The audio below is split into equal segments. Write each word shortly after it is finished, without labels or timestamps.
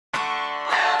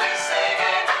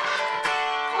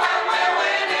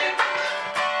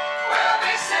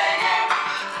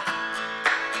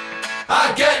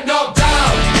get knocked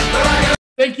down, but I get.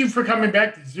 Thank you for coming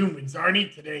back to Zoom with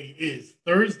Czarny. Today is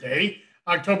Thursday,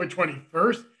 October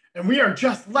 21st, and we are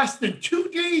just less than 2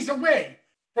 days away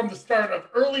from the start of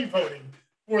early voting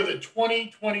for the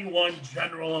 2021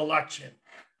 general election.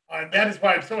 And that is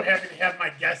why I'm so happy to have my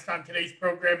guest on today's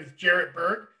program is Jarret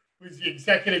Berg, who's the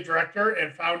executive director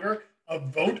and founder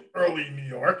of Vote Early New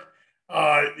York.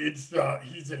 He's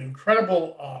an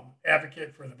incredible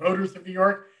advocate for the voters of New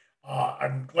York.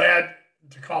 I'm glad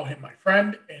to call him my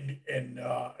friend and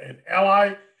an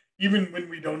ally, even when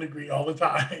we don't agree all the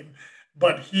time.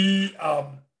 But he,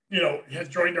 has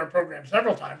joined our program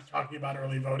several times talking about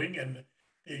early voting and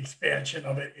the expansion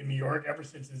of it in New York ever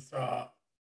since it's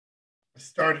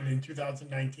started in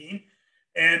 2019.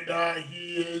 And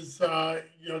he is,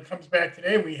 comes back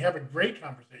today. We have a great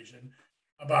conversation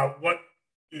about what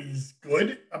is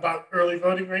good about early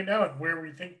voting right now and where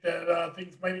we think that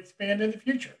things might expand in the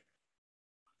future.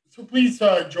 So please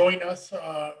join us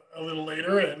a little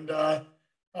later and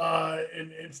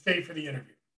stay for the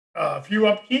interview. A few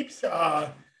upkeeps: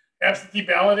 absentee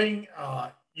balloting.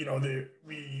 The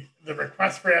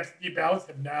requests for absentee ballots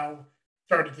have now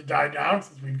started to die down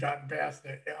since we've gotten past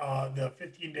the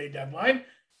 15-day deadline.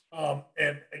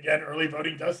 And again, early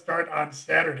voting does start on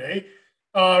Saturday.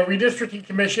 Redistricting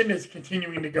commission is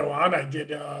continuing to go on.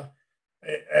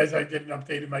 As I did an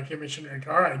update in my commissioner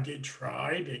car, I did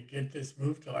try to get this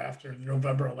moved till after the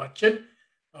November election.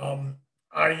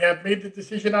 I have made the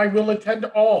decision I will attend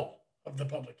all of the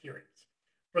public hearings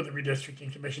for the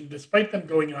redistricting commission, despite them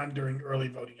going on during early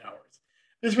voting hours.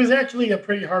 This was actually a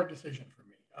pretty hard decision for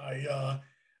me. I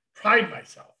pride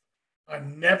myself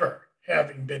on never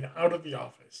having been out of the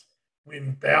office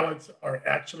when ballots are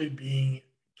actually being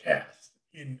cast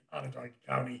in Onondaga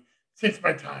County since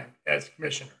my time as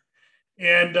commissioner.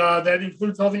 And that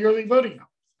includes all the early voting hours.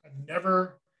 I've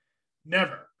never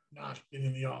not been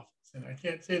in the office. And I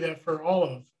can't say that for all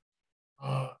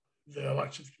of the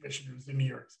elections commissioners in New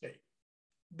York State.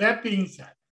 That being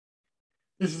said,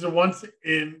 this is a once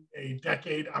in a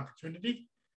decade opportunity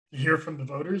to hear from the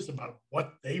voters about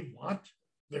what they want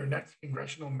their next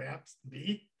congressional maps to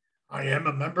be. I am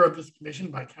a member of this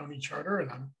commission by county charter,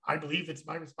 and I believe it's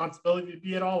my responsibility to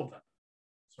be at all of them.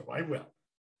 So I will.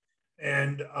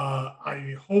 And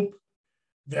I hope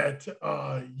that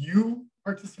you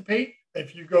participate.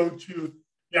 If you go to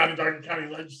the Onondaga County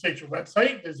Legislature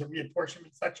website, there's a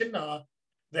reapportionment section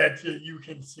that you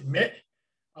can submit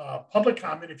public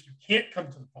comment if you can't come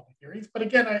to the public hearings. But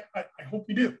again, I hope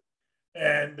you do.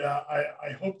 And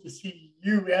I hope to see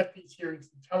you at these hearings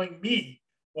and telling me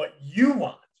what you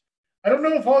want. I don't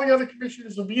know if all the other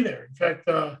commissioners will be there. In fact,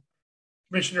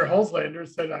 Commissioner Hulslander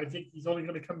said, I think he's only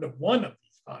going to come to one of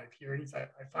these 5 hearings. I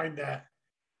find that,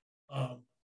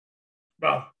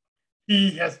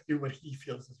 he has to do what he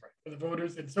feels is right for the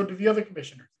voters, and so do the other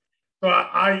commissioners. So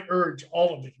I urge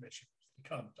all of the commissioners to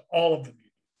come to all of the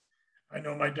meetings. I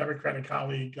know my Democratic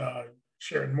colleague,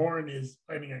 Sharon Morin, is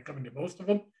planning on coming to most of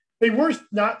them. They were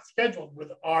not scheduled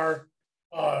with our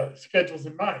schedules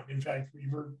in mind. In fact, we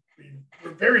were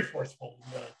very forceful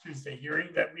in the Tuesday hearing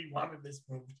that we wanted this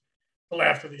moved till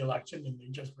after the election, and they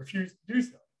just refused to do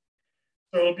so.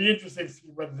 So it'll be interesting to see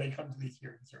whether they come to these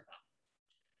hearings or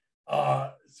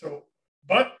not.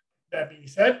 But that being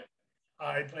said,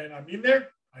 I plan on being there.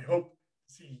 I hope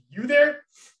to see you there.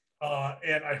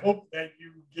 And I hope that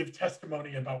you give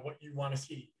testimony about what you want to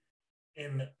see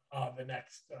in the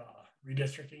next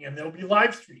redistricting. And they'll be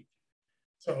live streamed.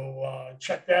 So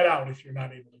check that out if you're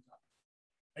not able to come.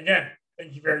 Again,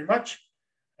 thank you very much.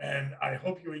 And I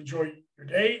hope you enjoy your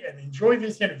day and enjoy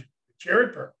this interview with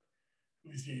Jarret Berg,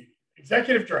 who's the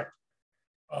executive director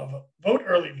of Vote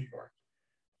Early New York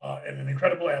and an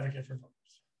incredible advocate for voters.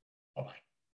 Bye-bye.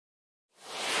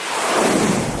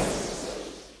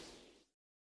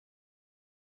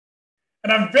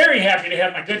 And I'm very happy to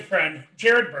have my good friend,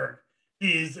 Jarret Berg.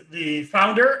 He's the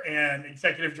founder and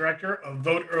executive director of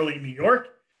Vote Early New York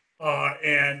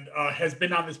and has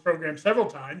been on this program several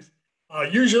times,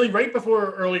 usually right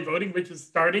before early voting, which is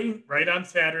starting right on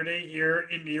Saturday here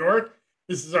in New York.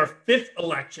 This is our 5th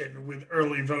election with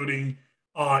early voting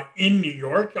in New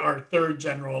York, our 3rd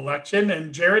general election.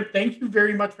 And Jarret, thank you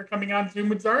very much for coming on Zoom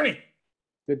with Czarny.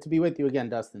 Good to be with you again,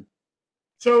 Dustin.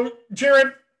 So,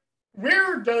 Jarret,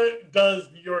 where does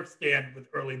New York stand with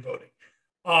early voting?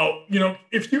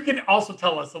 If you can also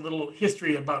tell us a little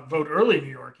history about Vote Early New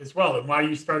York as well, and why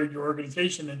you started your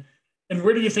organization, and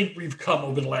where do you think we've come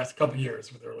over the last couple of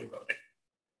years with early voting?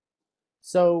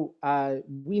 So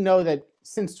we know that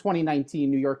since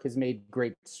 2019, New York has made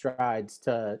great strides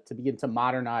to begin to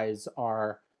modernize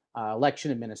our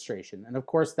election administration. And of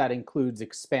course, that includes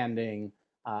expanding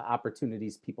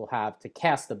opportunities people have to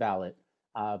cast a ballot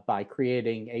by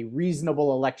creating a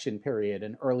reasonable election period,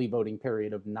 an early voting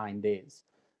period of 9 days.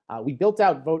 We built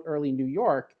out Vote Early New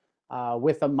York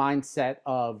with a mindset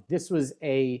of this was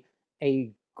a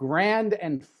grand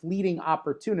and fleeting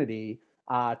opportunity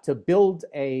to build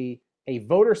a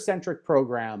voter-centric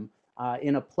program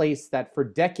in a place that for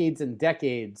decades and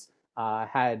decades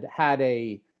had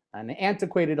an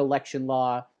antiquated election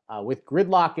law with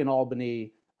gridlock in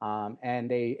Albany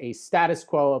and a status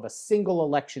quo of a single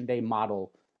election day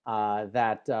model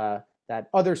that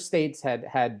other states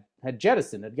had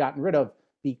jettisoned, had gotten rid of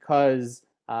because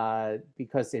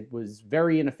it was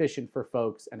very inefficient for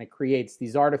folks and it creates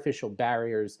these artificial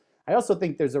barriers. I also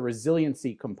think there's a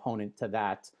resiliency component to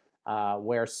that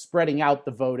where spreading out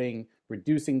the voting,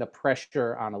 reducing the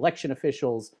pressure on election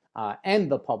officials and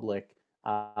the public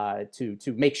to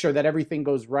make sure that everything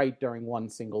goes right during one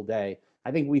single day.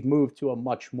 I think we've moved to a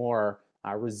much more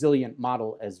resilient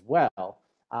model as well.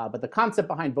 But the concept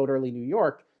behind Vote Early New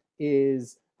York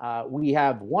is we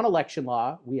have one election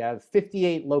law. We have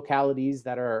 58 localities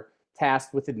that are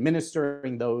tasked with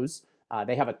administering those.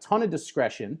 They have a ton of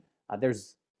discretion.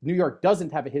 New York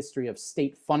doesn't have a history of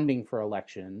state funding for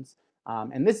elections.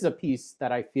 And this is a piece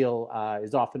that I feel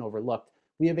is often overlooked.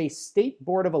 We have a state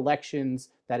board of elections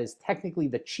that is technically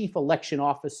the chief election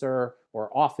officer or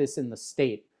office in the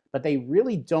state, but they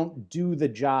really don't do the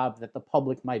job that the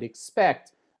public might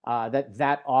expect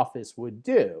that office would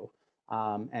do.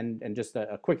 And just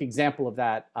a quick example of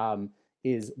that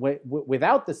is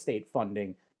without the state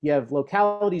funding, you have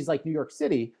localities like New York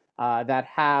City that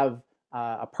have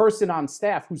a person on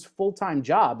staff whose full-time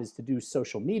job is to do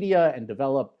social media and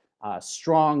develop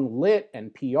strong lit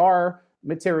and PR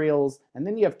materials. And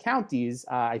then you have counties,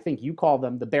 I think you call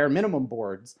them the bare minimum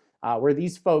boards, where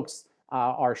these folks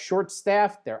are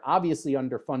short-staffed, they're obviously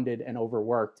underfunded and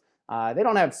overworked. They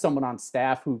don't have someone on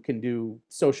staff who can do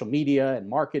social media and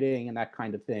marketing and that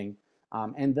kind of thing.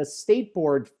 And the state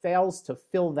board fails to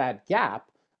fill that gap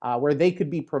where they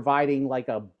could be providing like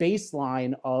a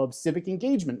baseline of civic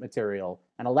engagement material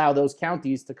and allow those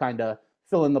counties to kind of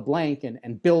fill in the blank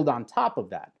and build on top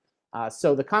of that.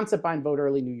 So the concept behind Vote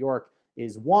Early New York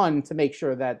is one, to make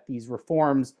sure that these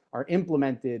reforms are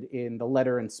implemented in the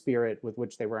letter and spirit with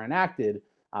which they were enacted.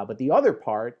 But the other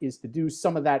part is to do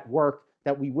some of that work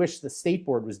that we wish the state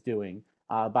board was doing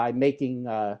by making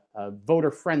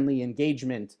voter-friendly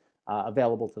engagement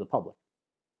available to the public.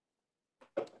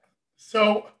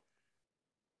 So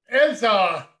as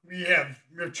we have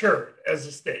matured as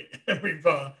a state, and we've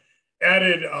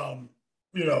added,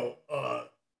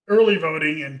 early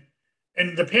voting,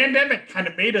 and the pandemic kind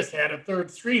of made us add a third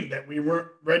stream that we weren't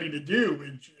ready to do,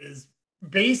 which is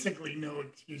basically no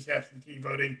excuse absentee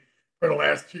voting for the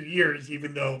last 2 years,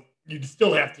 even though you'd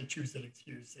still have to choose an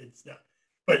excuse. It's not,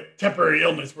 but temporary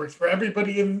illness works for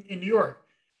everybody in New York.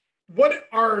 What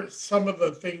are some of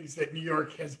the things that New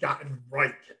York has gotten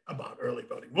right about early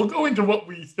voting? We'll go into what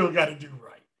we still got to do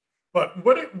right, but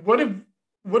what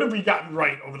have we gotten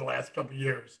right over the last couple of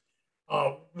years?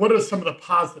 What are some of the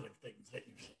positive things that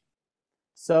you've seen?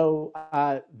 So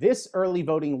this early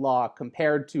voting law,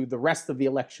 compared to the rest of the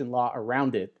election law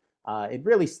around it, it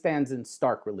really stands in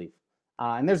stark relief.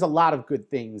 And there's a lot of good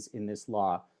things in this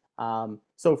law.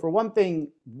 So for one thing,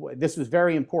 this was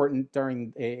very important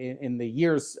in the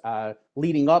years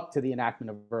leading up to the enactment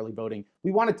of early voting.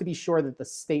 We wanted to be sure that the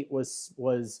state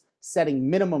was setting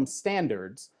minimum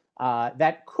standards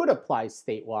that could apply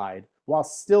statewide while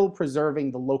still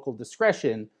preserving the local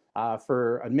discretion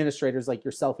for administrators like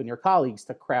yourself and your colleagues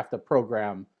to craft a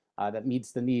program that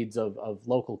meets the needs of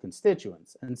local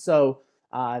constituents. And so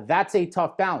that's a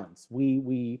tough balance.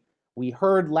 We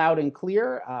heard loud and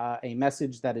clear a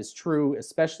message that is true,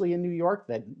 especially in New York,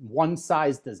 that one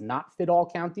size does not fit all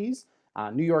counties.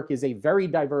 New York is a very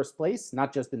diverse place,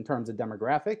 not just in terms of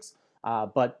demographics,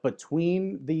 but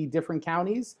between the different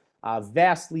counties,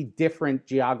 vastly different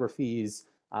geographies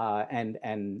and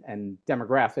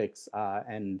demographics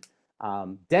and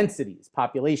densities,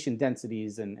 population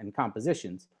densities and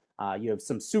compositions. You have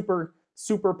some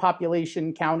super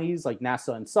population counties like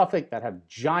Nassau and Suffolk that have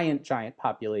giant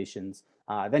populations.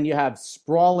 Then you have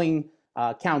sprawling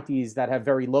counties that have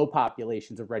very low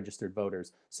populations of registered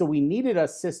voters. So we needed a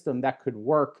system that could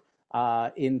work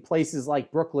in places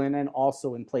like Brooklyn and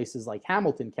also in places like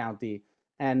Hamilton County.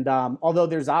 And although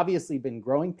there's obviously been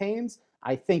growing pains,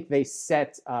 I think they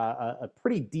set a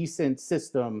pretty decent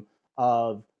system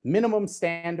of minimum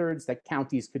standards that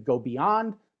counties could go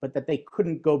beyond, but that they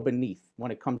couldn't go beneath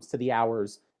when it comes to the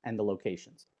hours and the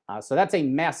locations. So that's a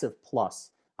massive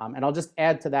plus. And I'll just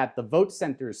add to that the vote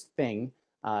centers thing,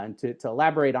 and to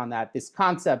elaborate on that, this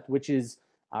concept, which is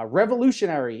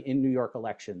revolutionary in New York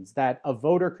elections, that a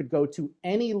voter could go to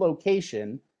any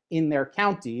location in their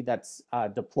county that's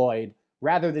deployed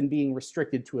rather than being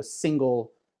restricted to a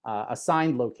single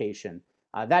assigned location.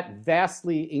 That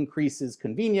vastly increases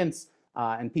convenience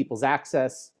and people's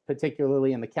access,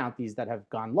 particularly in the counties that have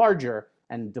gone larger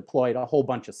and deployed a whole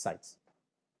bunch of sites.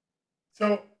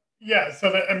 So, yeah,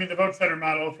 so the vote center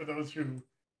model, for those who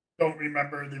don't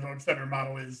remember, the vote center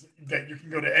model is that you can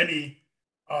go to any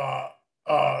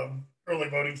early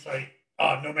voting site,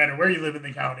 no matter where you live in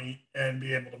the county, and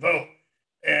be able to vote.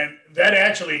 And that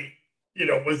actually,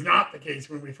 was not the case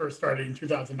when we first started in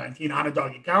 2019.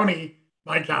 Onondaga County,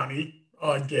 my county,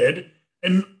 did,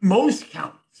 and most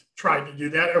counties tried to do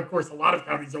that. Of course, a lot of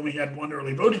counties only had one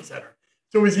early voting center,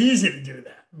 so it was easy to do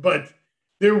that. But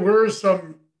there were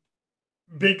some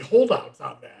big holdouts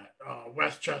on that.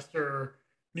 Westchester,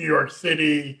 New York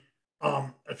City,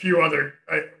 a few other.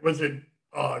 Was it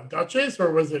Dutchess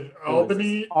or was it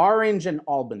Albany? Orange and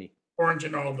Albany. Orange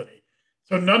and Albany.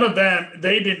 So none of them,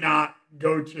 they did not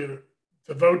go to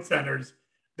vote centers.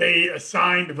 They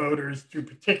assigned voters to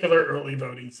particular early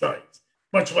voting sites,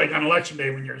 much like on election day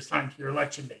when you're assigned to your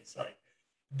election day site.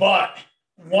 But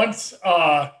once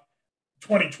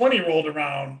 2020 rolled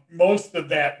around, most of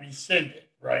that rescinded,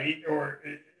 right? Or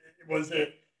was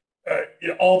it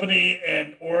Albany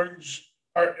and Orange?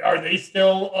 Are they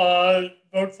still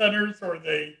vote centers, or are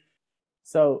they?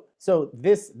 So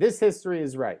this history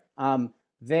is right.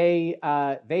 They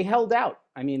held out.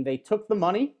 I mean, they took the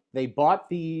money, they bought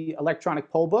the electronic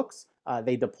poll books,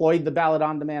 they deployed the ballot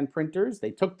on demand printers,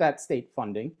 they took that state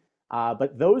funding.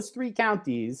 But those three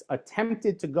counties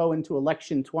attempted to go into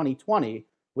election 2020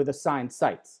 with assigned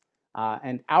sites.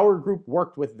 And our group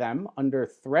worked with them under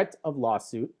threat of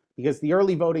lawsuit, because the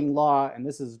early voting law, and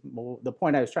this is the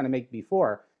point I was trying to make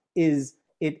before, is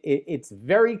it's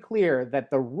very clear that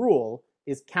the rule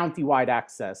is countywide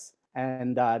access,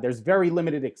 and there's very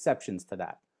limited exceptions to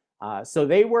that. So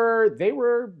they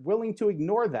were willing to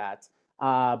ignore that,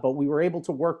 but we were able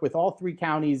to work with all three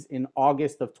counties in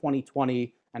August of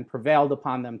 2020 and prevailed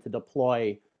upon them to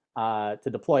deploy a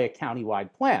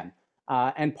countywide plan.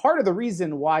 And part of the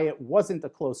reason why it wasn't a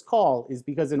close call is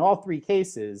because in all three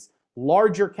cases,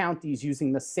 larger counties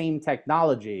using the same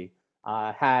technology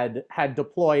had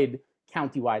deployed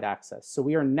countywide access. So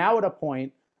we are now at a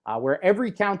point where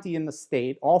every county in the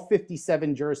state, all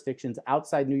 57 jurisdictions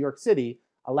outside New York City,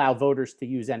 allow voters to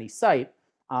use any site.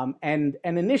 And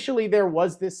initially there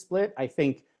was this split. I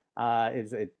think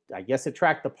I guess it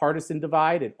tracked the partisan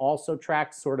divide. It also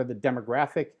tracked sort of the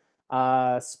demographic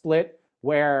split,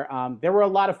 where there were a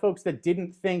lot of folks that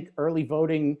didn't think early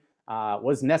voting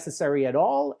was necessary at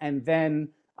all. And then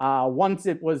once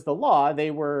it was the law,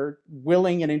 they were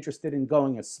willing and interested in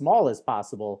going as small as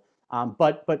possible.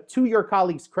 But to your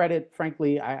colleagues' credit,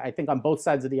 frankly, I think on both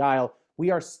sides of the aisle, we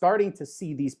are starting to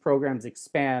see these programs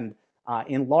expand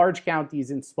in large counties,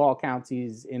 in small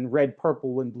counties, in red,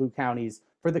 purple, and blue counties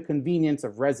for the convenience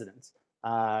of residents.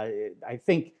 I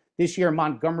think this year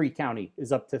Montgomery County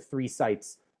is up to 3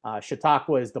 sites.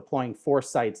 Chautauqua is deploying 4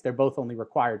 sites. They're both only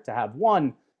required to have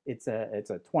 1. It's a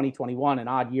 2021, an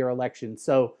odd year election.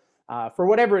 So for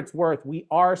whatever it's worth, we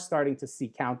are starting to see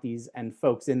counties and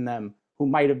folks in them who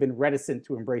might have been reticent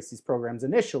to embrace these programs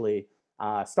initially,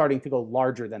 starting to go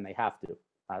larger than they have to.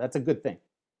 That's a good thing.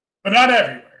 But not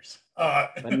everywhere.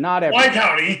 But not everywhere. My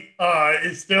county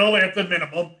is still at the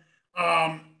minimum.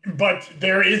 But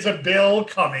there is a bill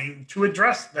coming to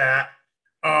address that,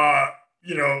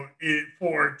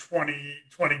 for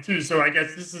 2022. So I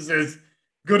guess this is as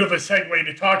good of a segue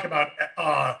to talk about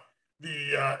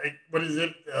what is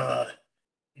it?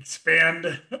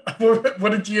 Expand.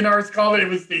 What did GNRs call it? It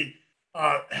was the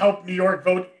Help New York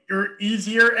Vote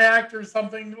Easier Act or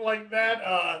something like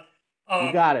that.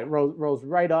 You got it. Rolls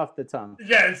right off the tongue.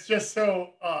 Yeah, it's just so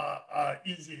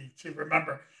easy to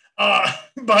remember.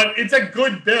 But it's a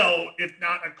good bill, if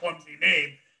not a clumsy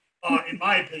name, in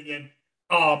my opinion.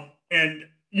 And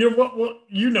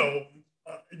you know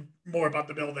more about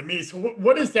the bill than me. So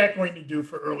what is that going to do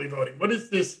for early voting? What is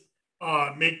this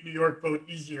Make New York Vote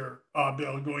Easier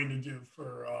bill going to do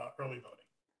for early voting?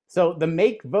 So the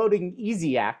Make Voting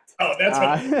Easy Act. Oh, that's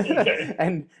what okay.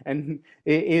 and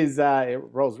it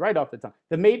rolls right off the tongue.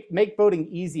 The Make Voting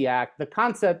Easy Act, the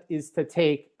concept is to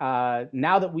take,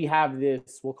 now that we have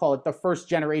this, we'll call it the first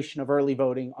generation of early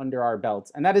voting under our belts.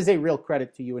 And that is a real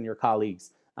credit to you and your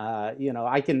colleagues.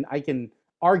 I can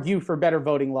argue for better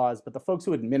voting laws, but the folks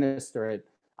who administer it,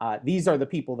 these are the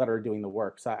people that are doing the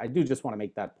work. So I do just want to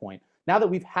make that point. Now that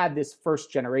we've had this first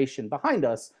generation behind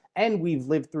us, and we've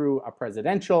lived through a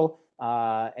presidential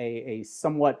a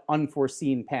somewhat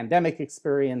unforeseen pandemic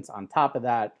experience on top of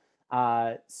that.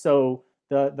 So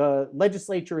the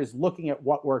legislature is looking at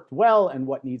what worked well and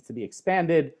what needs to be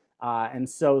expanded. And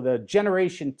so the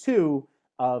generation 2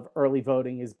 of early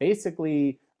voting is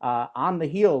basically on the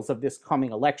heels of this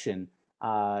coming election.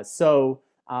 I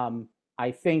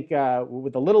think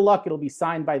with a little luck, it'll be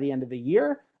signed by the end of the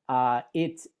year.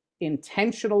 It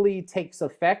intentionally takes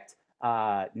effect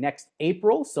next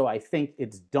April. So I think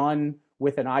it's done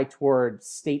with an eye toward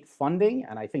state funding.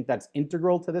 And I think that's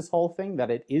integral to this whole thing, that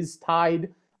it is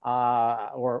tied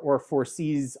or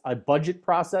foresees a budget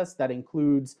process that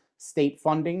includes state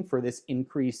funding for this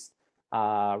increased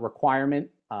requirement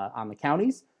on the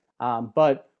counties.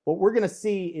 But what we're going to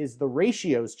see is the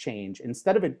ratios change.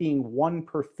 Instead of it being 1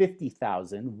 per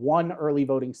 50,000, one early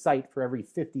voting site for every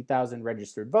 50,000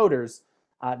 registered voters,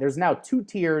 there's now 2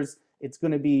 tiers. It's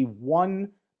going to be 1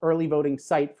 early voting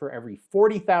site for every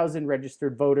 40,000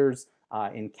 registered voters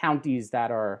in counties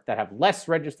that have less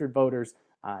registered voters.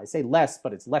 I say less,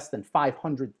 but it's less than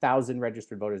 500,000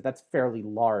 registered voters. That's fairly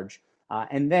large.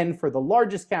 And then for the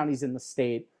largest counties in the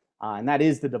state, and that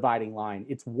is the dividing line,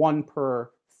 it's 1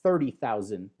 per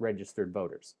 30,000 registered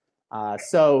voters.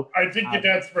 So I think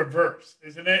that's reversed,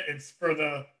 isn't it? It's for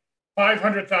the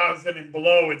 500,000 and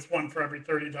below, it's 1 for every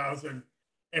 30,000.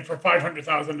 And for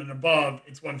 500,000 and above,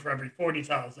 it's 1 for every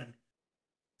 40,000.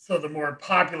 So the more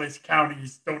populous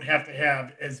counties don't have to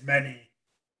have as many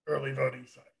early voting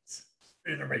sites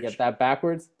in a ratio. You get that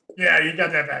backwards? Yeah, you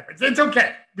got that backwards. It's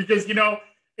okay, because,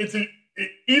 it's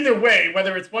either way,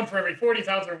 whether it's 1 for every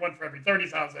 40,000 or 1 for every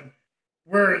 30,000,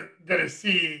 we're going to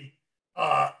see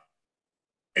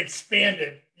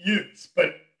expanded use.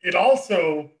 But it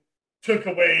also took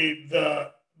away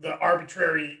the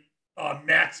arbitrary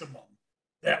maximum,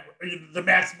 the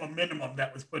maximum minimum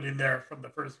that was put in there from the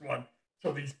first one.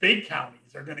 So these big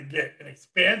counties are going to get an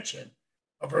expansion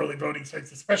of early voting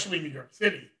sites, especially New York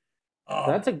City.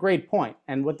 That's a great point.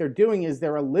 And what they're doing is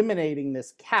they're eliminating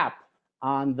this cap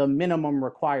on the minimum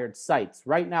required sites.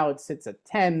 Right now it sits at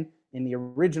 10. In the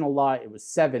original law, it was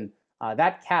 7.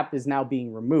 That cap is now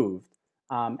being removed.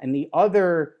 And the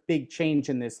other big change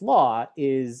in this law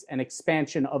is an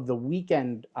expansion of the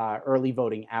weekend early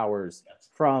voting hours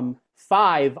from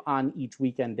 5 on each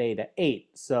weekend day to 8.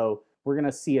 So we're going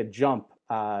to see a jump,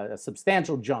 a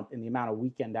substantial jump in the amount of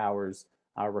weekend hours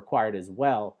required as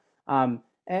well.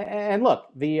 And look,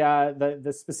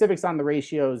 the specifics on the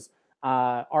ratios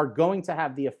are going to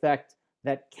have the effect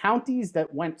that counties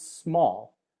that went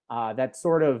small, that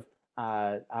sort of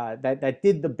that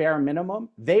did the bare minimum,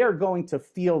 they are going to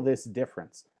feel this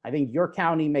difference. I think your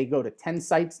county may go to 10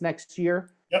 sites next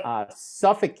year. Yep.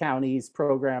 Suffolk County's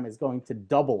program is going to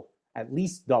double, at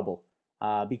least double,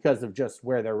 because of just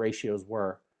where their ratios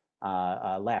were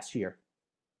last year.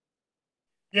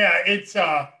 Yeah, it's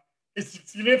a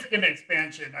significant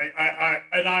expansion. I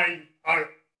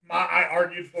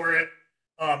argued for it.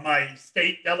 My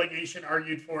state delegation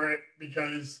argued for it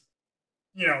because,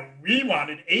 we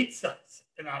wanted 8 sites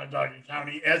in Onondaga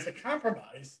County as a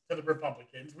compromise to the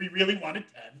Republicans. We really wanted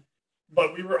 10,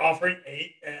 but we were offering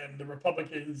 8, and the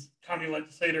Republicans, county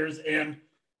legislators, and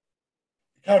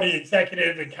county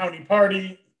executive and county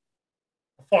party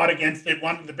fought against it,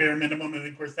 wanted the bare minimum, and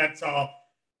of course that's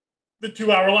the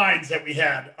 2-hour lines that we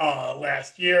had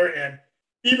last year. And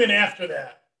even after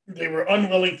that, they were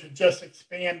unwilling to just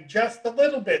expand just a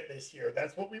little bit this year.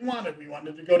 That's what we wanted. We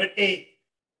wanted to go to 8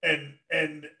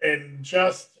 and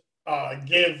just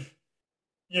give,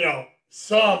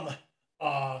 some,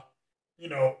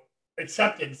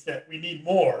 acceptance that we need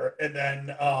more. And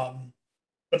then,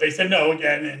 but they said no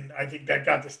again. And I think that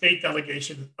got the state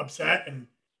delegation upset. And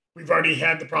we've already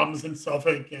had the problems in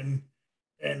Suffolk and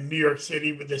New York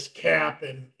City with this cap.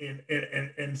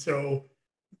 And so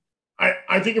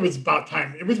I think it was about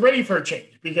time. It was ready for a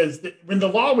change, because when the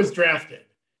law was drafted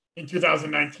in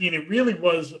 2019, it really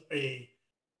was a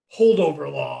holdover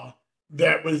law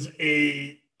that was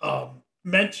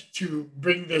meant to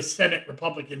bring the Senate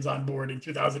Republicans on board in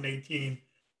 2018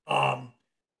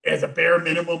 as a bare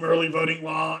minimum early voting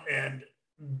law, and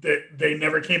they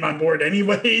never came on board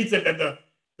anyways. And then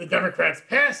the Democrats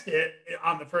passed it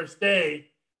on the first day,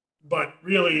 but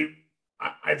really,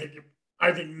 I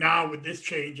think now with this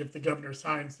change, if the governor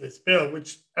signs this bill,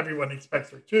 which everyone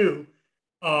expects her to,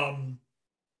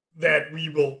 that we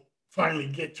will finally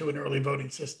get to an early voting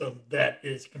system that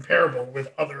is comparable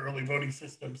with other early voting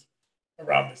systems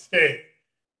around the state.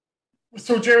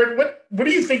 So, Jarret, what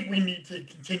do you think we need to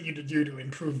continue to do to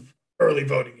improve early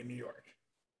voting in New York?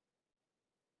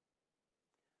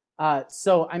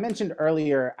 So I mentioned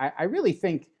earlier, I really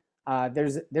think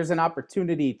there's an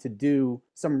opportunity to do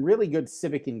some really good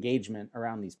civic engagement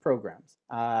around these programs.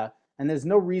 And there's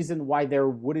no reason why there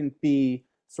wouldn't be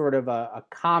sort of a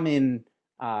common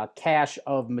cache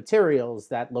of materials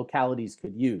that localities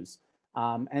could use.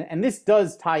 And this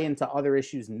does tie into other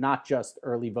issues, not just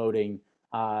early voting,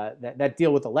 that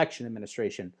deal with election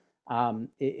administration.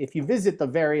 If you visit the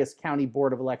various county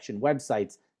board of election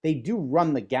websites, they do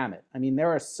run the gamut. I mean, there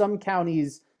are some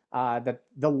counties that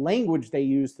the language they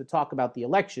use to talk about the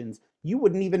elections, you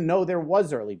wouldn't even know there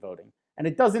was early voting. And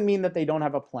it doesn't mean that they don't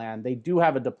have a plan. They do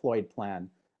have a deployed plan.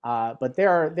 But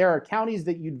there are counties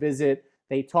that you'd visit.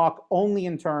 They talk only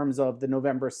in terms of the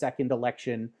November 2nd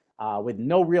election, with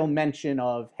no real mention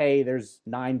of, hey, there's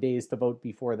 9 days to vote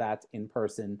before that in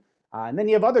person. And then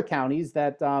you have other counties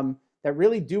that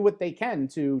really do what they can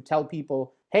to tell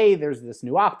people, hey, there's this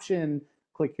new option.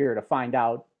 Click here to find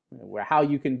out how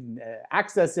you can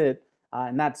access it,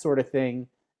 and that sort of thing.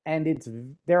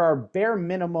 And there are bare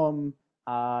minimum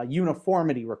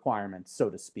uniformity requirements, so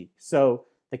to speak. So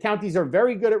the counties are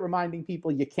very good at reminding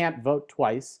people you can't vote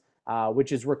twice,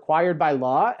 which is required by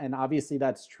law, and obviously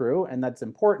that's true, and that's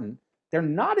important. They're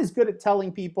not as good at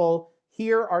telling people,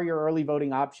 here are your early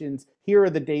voting options, here are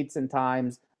the dates and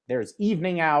times, there's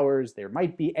evening hours, there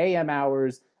might be AM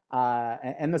hours,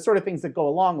 and the sort of things that go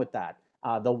along with that.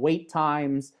 The wait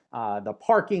times, the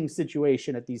parking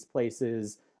situation at these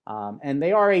places, and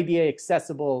they are ADA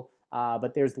accessible,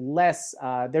 but there's less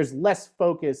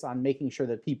focus on making sure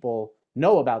that people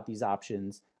know about these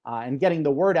options and getting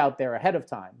the word out there ahead of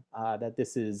time that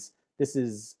this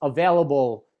is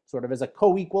available sort of as a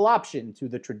co-equal option to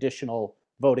the traditional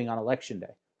voting on election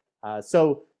day.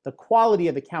 So the quality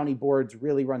of the county boards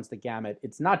really runs the gamut.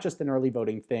 It's not just an early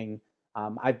voting thing.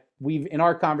 In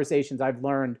our conversations, I've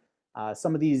learned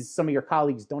some of your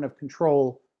colleagues don't have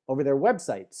control over their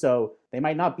website, so they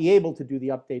might not be able to do the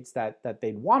updates that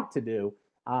they'd want to do.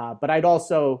 But I'd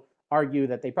also argue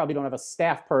that they probably don't have a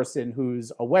staff person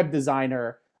who's a web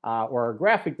designer or a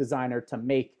graphic designer to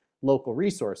make local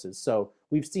resources. So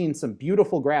we've seen some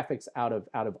beautiful graphics out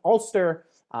of Ulster.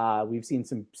 We've seen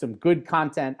some good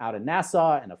content out of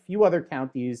Nassau and a few other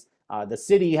counties. The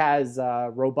city has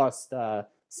robust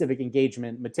civic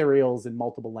engagement materials in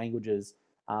multiple languages.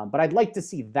 But I'd like to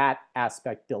see that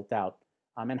aspect built out.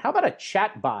 And how about a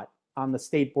chat bot on the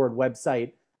state board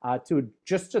website to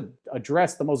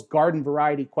address the most garden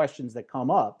variety questions that come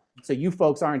up, so you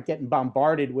folks aren't getting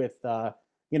bombarded with the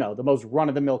most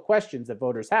run-of-the-mill questions that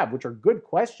voters have, which are good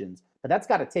questions, but that's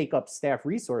got to take up staff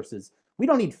resources. We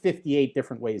don't need 58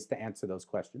 different ways to answer those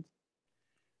questions.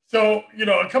 So,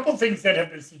 a couple of things that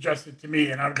have been suggested to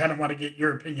me, and I kind of want to get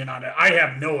your opinion on it. I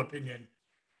have no opinion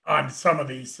on some of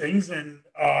these things, and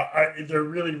they're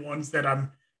really ones that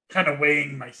I'm kind of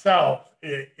weighing myself.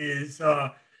 It is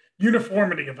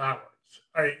uniformity of hours.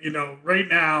 Right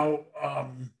now,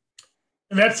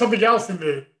 and that's something else in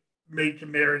the Make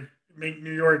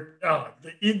New York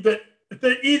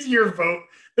the easier vote,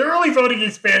 the early voting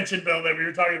expansion bill that we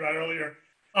were talking about earlier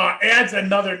adds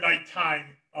another nighttime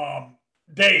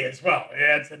day as well. It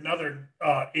adds another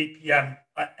 8 p.m.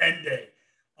 End day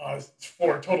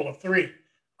for a total of 3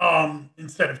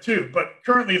 instead of 2. But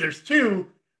currently there's 2,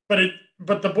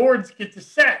 but the boards get to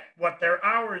set what their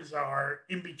hours are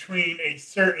in between a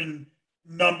certain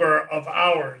number of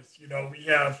hours. We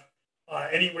have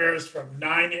anywhere from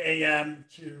 9 a.m.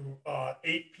 to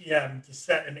 8 p.m. to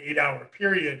set an 8-hour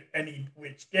period any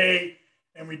which day.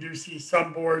 And we do see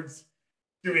some boards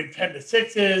doing 10 to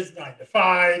 6s, 9 to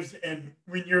 5s. And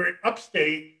when you're in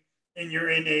upstate and you're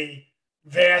in a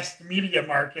vast media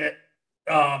market,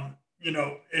 and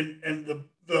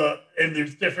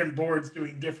there's different boards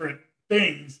doing different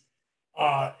things,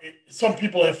 some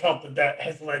people have felt that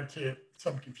has led to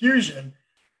some confusion.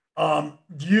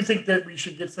 Do you think that we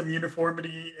should get some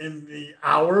uniformity in the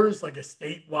hours, like a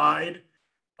statewide,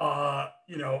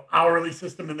 hourly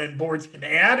system, and then boards can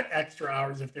add extra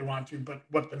hours if they want to, but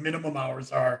what the minimum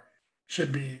hours are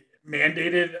should be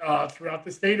mandated throughout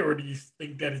the state? Or do you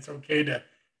think that it's okay to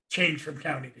change from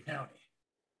county to county?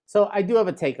 So I do have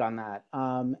a take on that.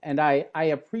 And I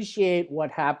appreciate what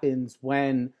happens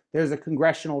when there's a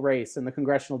congressional race and the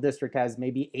congressional district has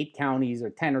maybe 8 counties or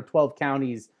 10 or 12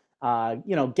 counties.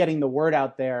 Getting the word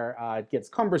out there gets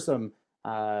cumbersome,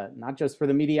 not just for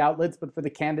the media outlets, but for the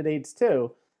candidates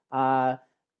too.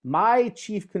 My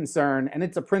chief concern, and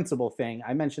it's a principle thing,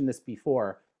 I mentioned this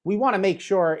before, we want to make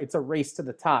sure it's a race to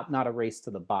the top, not a race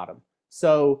to the bottom.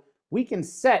 So we can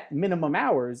set minimum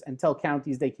hours and tell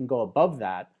counties they can go above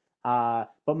that.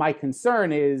 But my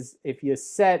concern is if you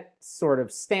set sort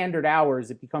of standard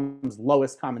hours, it becomes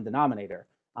lowest common denominator.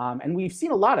 And we've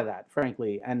seen a lot of that,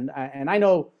 frankly. And I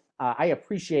know I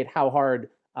appreciate how hard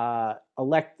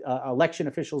election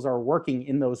officials are working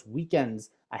in those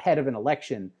weekends ahead of an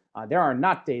election. There are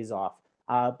not days off.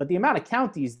 But the amount of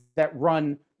counties that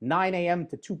run 9 a.m.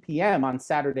 to 2 p.m. on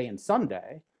Saturday and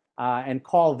Sunday and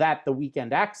call that the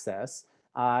weekend access,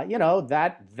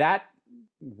 that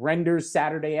renders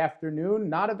Saturday afternoon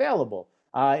not available.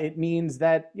 It means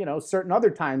that, certain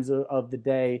other times of the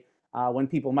day when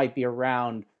people might be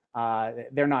around,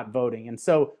 they're not voting. And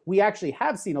so we actually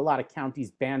have seen a lot of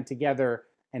counties band together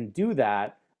and do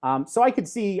that. So I could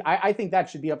see, I think that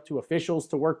should be up to officials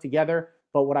to work together.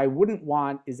 But what I wouldn't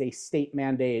want is a state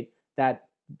mandate that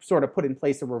sort of put in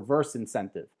place a reverse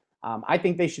incentive. I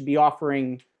think they should be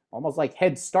offering almost like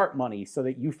Head Start money so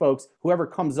that you folks, whoever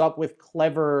comes up with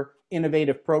clever,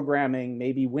 innovative programming,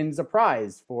 maybe wins a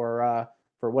prize for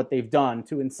what they've done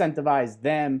to incentivize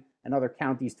them and other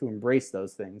counties to embrace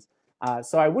those things.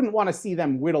 So I wouldn't want to see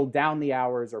them whittle down the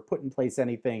hours or put in place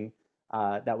anything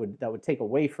that would take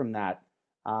away from that.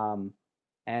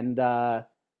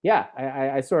 Yeah,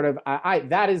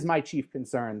 that is my chief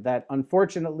concern, that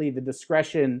unfortunately the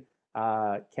discretion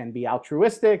can be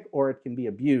altruistic or it can be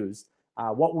abused.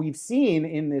 What we've seen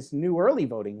in this new early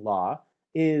voting law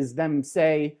is them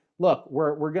say, look,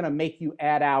 we're going to make you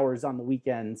add hours on the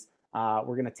weekends.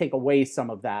 We're going to take away some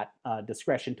of that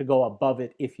discretion to go above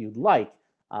it if you'd like,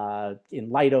 in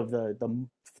light of the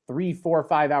 3, 4,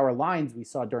 5 hour lines we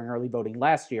saw during early voting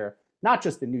last year, not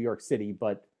just in New York City,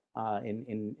 but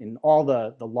in all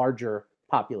the larger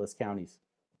populous counties.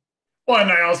 Well,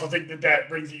 and I also think that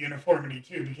brings a uniformity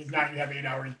too, because now you have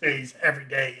 8-hour days every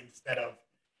day instead of,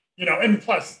 and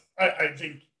plus I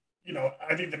think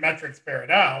the metrics bear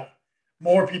it out.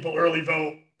 More people early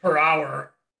vote per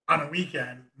hour on a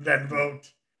weekend than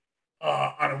vote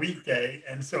on a weekday.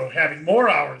 And so having more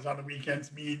hours on the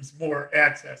weekends means more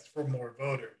access for more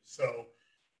voters. So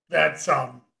that's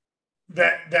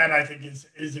that I think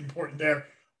is important there.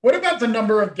 What about the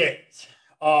number of days?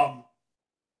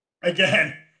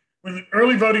 Again, when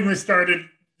early voting was started,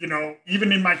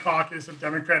 even in my caucus of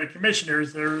Democratic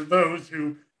commissioners, there are those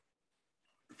who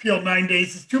feel 9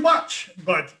 days is too much,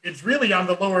 but it's really on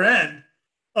the lower end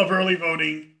of early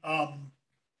voting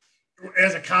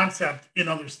as a concept in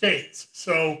other states.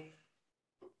 So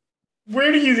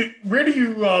where do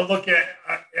you look at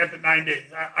the 9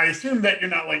 days? I assume that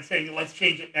you're not like saying let's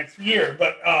change it next year,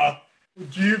 but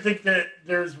do you think that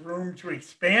there's room to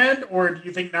expand, or do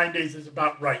you think 9 days is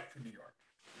about right for New York?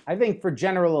 I think for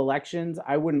general elections,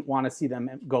 I wouldn't want to see them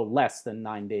go less than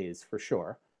 9 days for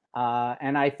sure.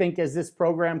 And I think as this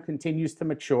program continues to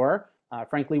mature,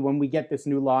 frankly, when we get this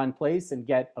new law in place and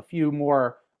get a few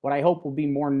more, what I hope will be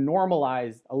more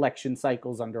normalized election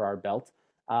cycles under our belt,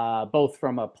 both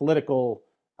from a political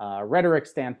rhetoric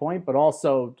standpoint, but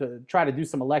also to try to do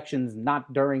some elections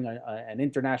not during an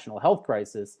international health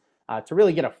crisis, to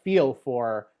really get a feel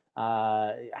for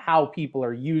how people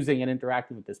are using and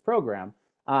interacting with this program.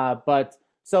 But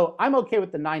so I'm okay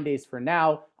with the 9 days for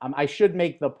now. I should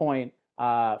make the point,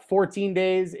 14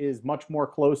 days is much more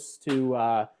close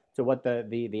to what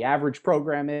the average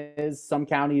program is. Some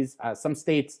counties, some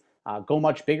states go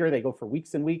much bigger. They go for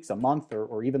weeks and weeks, a month,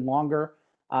 or even longer.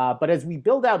 But as we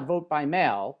build out vote by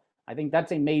mail, I think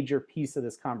that's a major piece of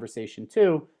this conversation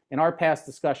too. In our past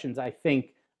discussions, I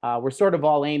think we're sort of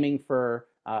all aiming for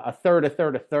a third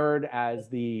as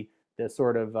the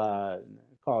sort of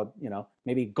called,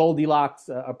 maybe Goldilocks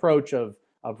approach of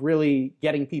really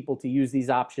getting people to use these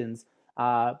options.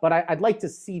 But I'd like to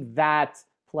see that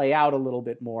play out a little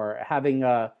bit more, having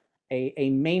a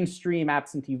mainstream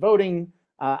absentee voting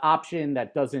option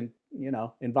that doesn't,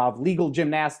 involve legal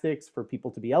gymnastics for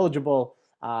people to be eligible.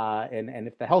 And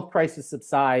if the health crisis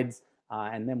subsides,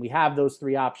 and then we have those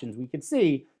three options, we could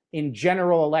see in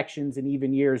general elections in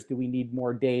even years, do we need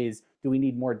more days? Do we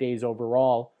need more days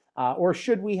overall? Or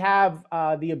should we have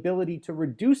the ability to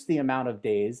reduce the amount of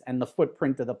days and the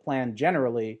footprint of the plan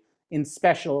generally in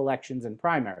special elections and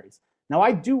primaries? Now,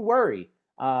 I do worry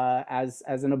as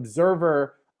an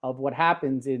observer of what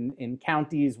happens in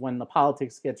counties when the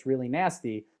politics gets really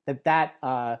nasty,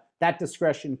 that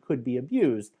discretion could be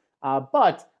abused.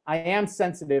 But I am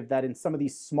sensitive that in some of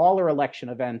these smaller election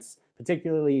events,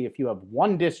 particularly if you have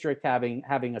one district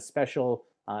having a special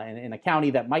in a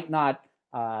county that might not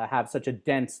have such a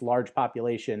dense, large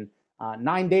population,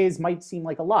 9 days might seem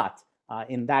like a lot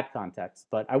in that context.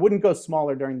 But I wouldn't go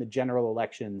smaller during the general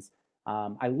elections.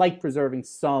 I like preserving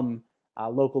some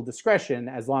local discretion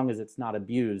as long as it's not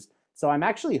abused. So I'm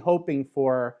actually hoping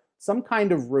for some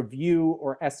kind of review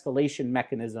or escalation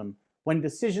mechanism when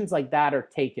decisions like that are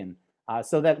taken,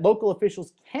 so that local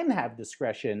officials can have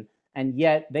discretion, and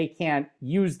yet they can't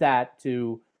use that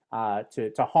to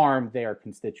to harm their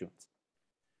constituents.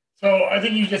 So I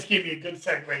think you just gave me a good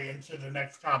segue into the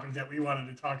next topic that we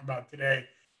wanted to talk about today,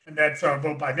 and that's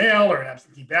vote by mail or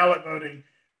absentee ballot voting.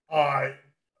 Uh,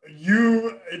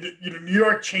 New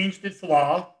York changed its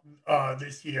law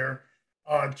this year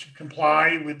to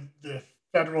comply with the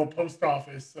federal post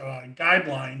office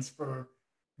guidelines for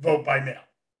vote by mail,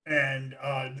 and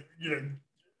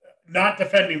not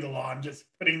defending the law. I'm just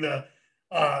putting the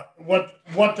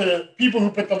what the people who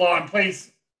put the law in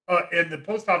place and the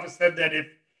post office said that if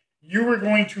you were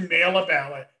going to mail a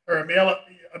ballot or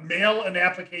mail an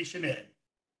application in,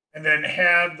 and then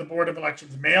have the Board of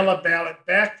Elections mail a ballot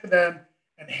back to them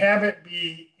and have it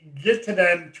get to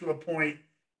them to a point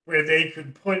where they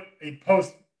could put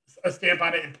a stamp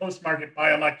on it and postmark it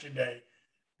by election day.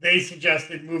 They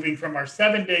suggested moving from our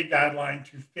 7-day guideline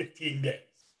to 15 days,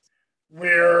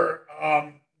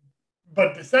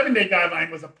 but the 7-day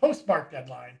guideline was a postmark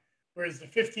deadline, whereas the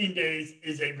 15 days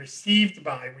is a received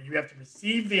by, where you have to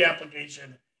receive the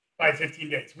application by 15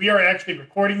 days. We are actually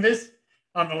recording this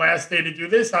on the last day to do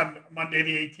this on Monday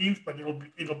the 18th, but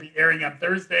it'll be airing on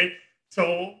Thursday.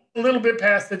 So a little bit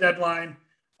past the deadline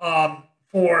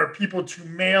for people to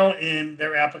mail in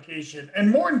their application, and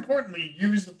more importantly,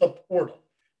 use the portal.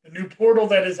 The new portal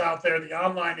that is out there, the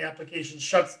online application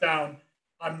shuts down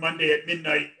on Monday at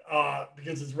midnight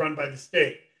because it's run by the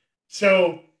state.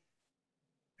 So,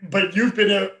 but you've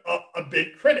been a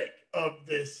big critic of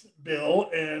this bill,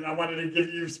 and I wanted to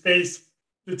give you space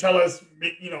to tell us,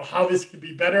 how this could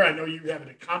be better. I know you have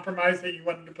a compromise that you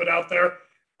wanted to put out there,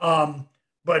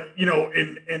 but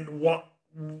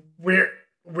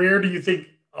where do you think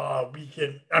we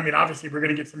can? I mean, obviously, we're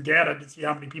going to get some data to see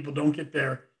how many people don't get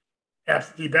their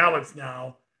absentee ballots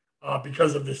now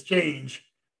because of this change.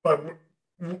 But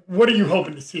what are you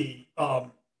hoping to see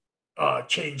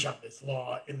change on this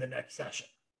law in the next session?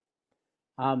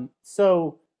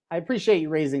 So I appreciate you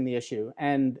raising the issue,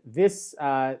 and this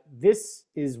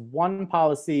is one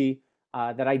policy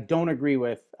that I don't agree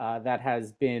with that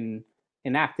has been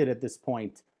enacted at this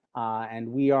point, and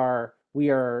we are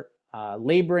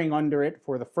laboring under it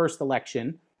for the first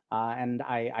election, and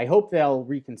I hope they'll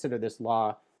reconsider this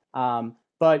law.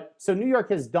 But so New York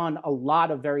has done a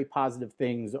lot of very positive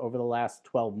things over the last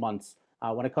 12 months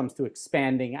when it comes to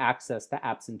expanding access to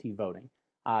absentee voting.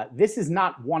 This is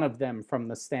not one of them from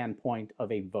the standpoint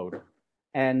of a voter.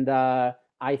 And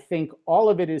I think all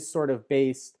of it is sort of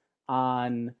based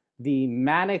on the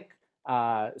manic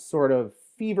sort of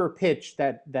fever pitch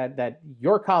that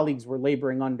your colleagues were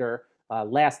laboring under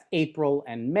last April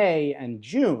and May and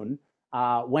June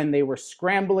when they were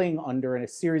scrambling under a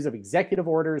series of executive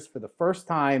orders for the first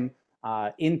time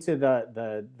into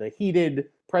the heated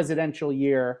presidential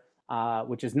year,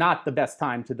 which is not the best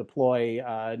time to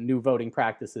deploy new voting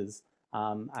practices,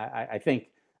 I think,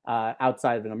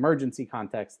 outside of an emergency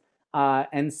context.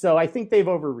 And so I think they've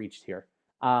overreached here.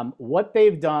 What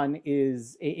they've done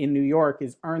is, in New York,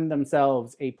 is earned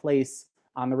themselves a place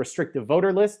on the restrictive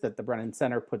voter list that the Brennan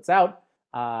Center puts out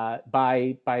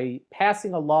by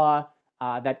passing a law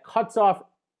that cuts off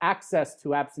access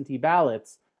to absentee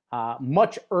ballots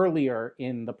much earlier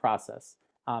in the process.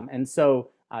 And so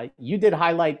you did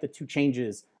highlight the two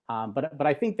changes, but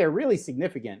I think they're really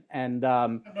significant. And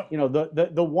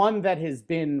the one that has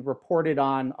been reported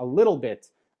on a little bit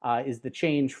is the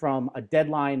change from a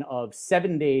deadline of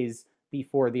 7 days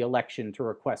before the election to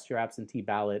request your absentee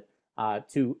ballot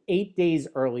to 8 days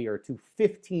earlier, to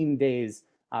 15 days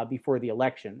before the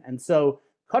election. And so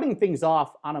cutting things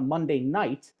off on a Monday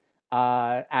night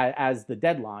as the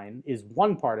deadline is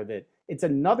one part of it. It's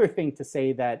another thing to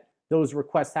say that those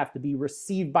requests have to be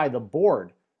received by the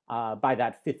board by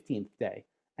that 15th day.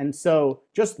 And so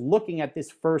just looking at this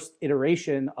first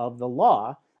iteration of the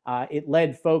law, it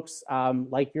led folks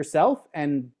like yourself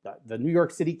and the New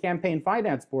York City Campaign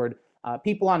Finance Board,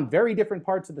 people on very different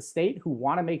parts of the state who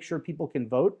want to make sure people can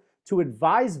vote, to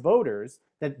advise voters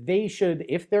that they should,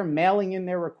 if they're mailing in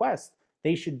their request,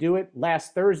 they should do it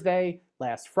last Thursday,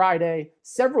 last Friday,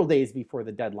 several days before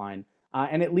the deadline.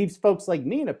 And it leaves folks like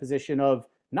me in a position of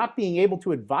not being able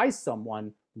to advise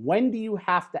someone, when do you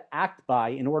have to act by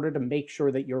in order to make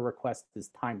sure that your request is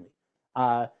timely?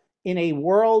 In a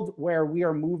world where we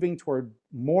are moving toward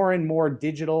more and more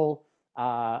digital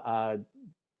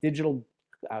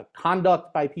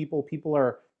conduct by people, people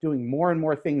are doing more and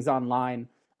more things online.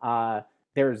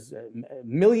 There's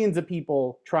millions of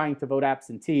people trying to vote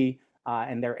absentee,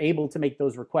 and they're able to make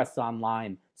those requests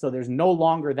online. So there's no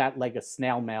longer that leg of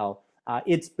snail mail.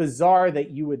 It's bizarre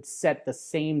that you would set the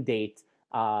same date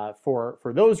for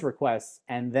those requests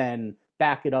and then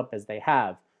back it up as they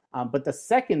have. But the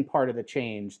second part of the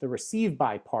change, the receive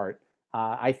by part,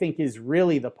 I think is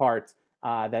really the part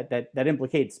that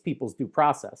implicates people's due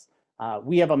process.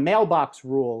 We have a mailbox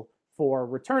rule for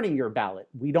returning your ballot.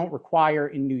 We don't require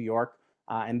in New York,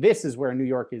 and this is where New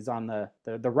York is on the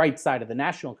right side of the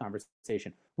national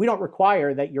conversation. We don't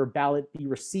require that your ballot be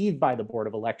received by the Board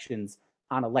of Elections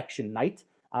on election night.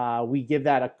 We give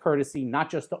that a courtesy not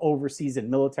just to overseas and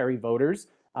military voters,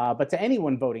 but to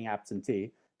anyone voting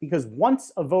absentee. Because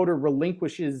once a voter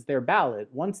relinquishes their ballot,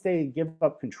 once they give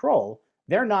up control,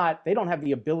 they don't have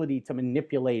the ability to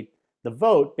manipulate the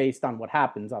vote based on what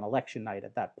happens on election night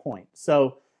at that point.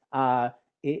 So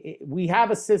we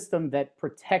have a system that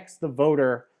protects the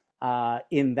voter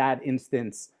in that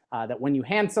instance, that when you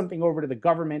hand something over to the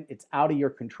government, it's out of your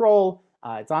control.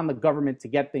 It's on the government to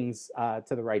get things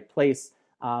to the right place.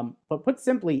 But put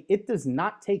simply, it does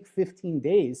not take 15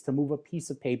 days to move a piece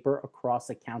of paper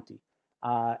across a county.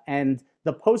 And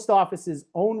the post office's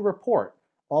own report,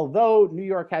 although New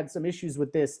York had some issues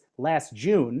with this last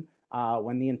June,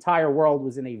 when the entire world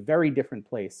was in a very different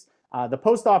place, the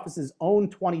post office's own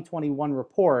 2021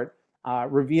 report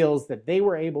reveals that they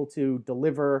were able to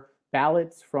deliver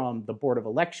ballots from the Board of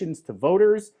Elections to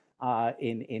voters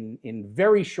in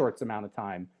very short amount of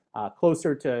time,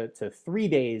 closer to 3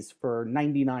 days for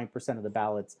 99% of the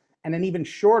ballots, and an even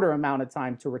shorter amount of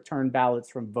time to return ballots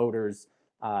from voters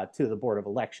to the Board of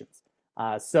Elections.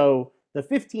 So the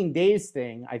 15 days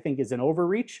thing, I think, is an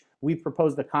overreach. We've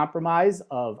proposed a compromise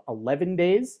of 11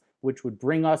 days, which would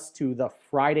bring us to the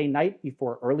Friday night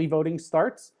before early voting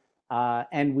starts.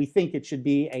 And we think it should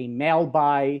be a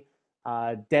mail-by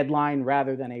deadline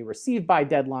rather than a receive-by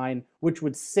deadline, which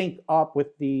would sync up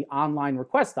with the online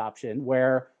request option,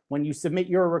 where when you submit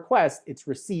your request, it's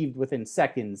received within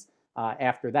seconds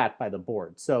after that by the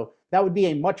board. So that would be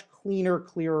a much cleaner,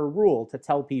 clearer rule to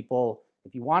tell people,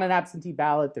 if you want an absentee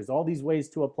ballot, there's all these ways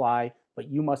to apply,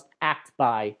 but you must act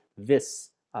by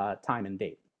this time and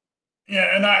date.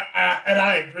 Yeah, and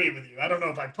I agree with you. I don't know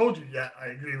if I've told you yet. I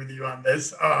agree with you on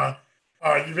this.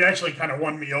 You've actually kind of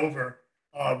won me over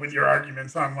with your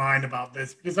arguments online about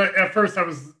this, because at first I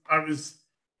was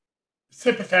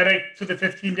sympathetic to the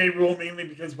 15-day rule, mainly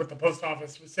because what the post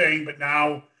office was saying, but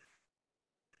now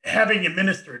having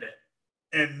administered it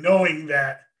and knowing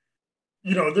that,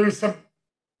 there's some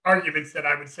arguments that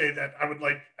I would say that I would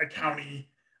like a county,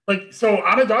 so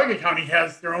Onondaga County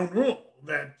has their own rule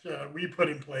that we put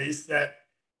in place that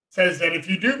says that if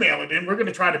you do mail it in, we're going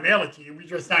to try to mail it to you. We're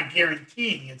just not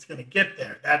guaranteeing it's going to get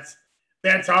there. That's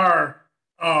our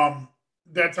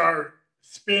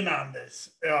spin on this.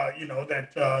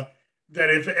 That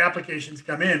if applications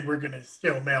come in, we're going to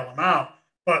still mail them out.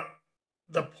 But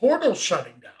the portal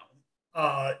shutting down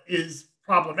is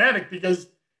problematic because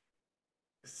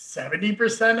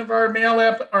 70% of our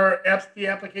our absentee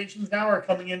applications now are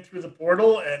coming in through the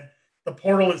portal, and the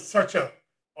portal is such a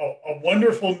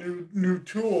wonderful new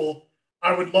tool.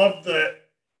 I would love but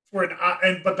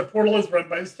the portal is run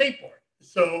by the state board,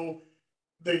 so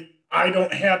I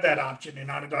don't have that option in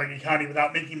Onondaga County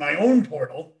without making my own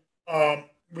portal,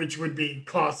 which would be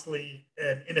costly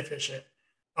and inefficient.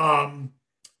 To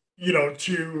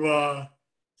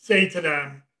say to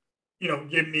them,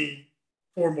 give me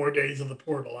 4 more days of the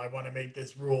portal. I want to make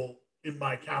this rule in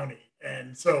my county.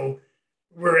 And so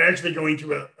we're actually going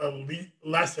to a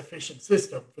less efficient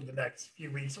system for the next few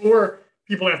weeks, or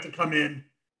people have to come in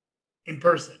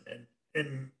person.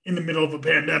 And in the middle of a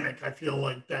pandemic, I feel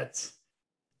like that's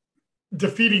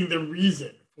defeating the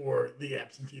reason for the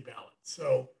absentee ballot.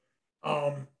 So,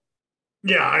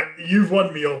 you've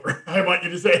won me over. I want you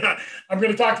to say, I'm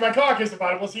going to talk to my caucus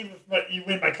about it. We'll see if you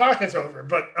win my caucus over.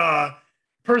 But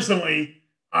personally,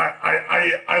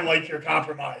 I like your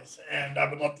compromise, and I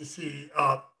would love to see,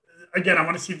 again, I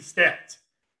want to see the stats.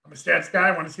 I'm a stats guy.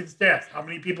 I want to see the stats. How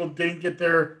many people didn't get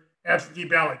their absentee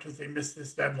ballot because they missed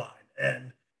this deadline?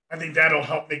 And I think that'll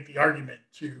help make the argument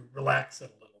to relax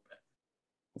it a little bit.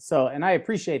 So, and I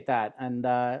appreciate that. And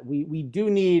we do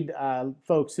need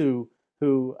folks who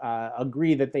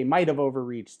agree that they might have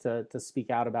overreached to speak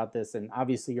out about this. And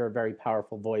obviously you're a very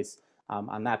powerful voice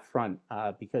on that front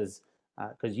because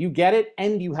you get it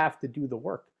and you have to do the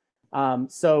work.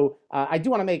 So I do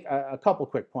want to make a couple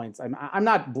quick points. I'm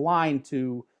not blind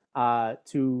to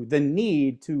the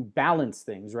need to balance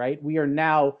things, right? We are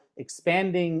now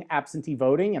expanding absentee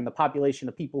voting and the population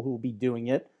of people who will be doing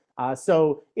it.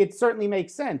 So it certainly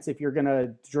makes sense if you're going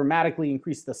to dramatically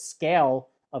increase the scale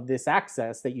of this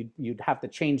access that you'd have to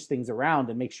change things around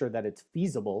and make sure that it's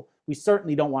feasible. We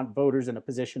certainly don't want voters in a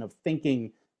position of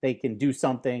thinking they can do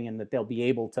something and that they'll be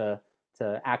able to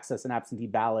access an absentee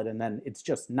ballot, and then it's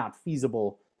just not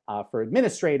feasible for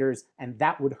administrators, and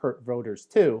that would hurt voters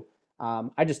too.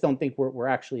 I just don't think we're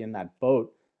actually in that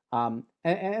boat.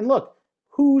 And look,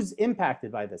 who's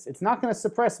impacted by this? It's not going to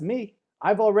suppress me.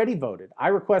 I've already voted. I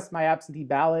request my absentee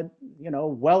ballot,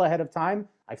 well ahead of time.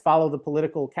 I follow the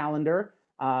political calendar,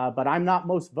 but I'm not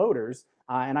most voters,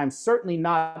 and I'm certainly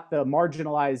not the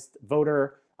marginalized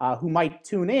voter who might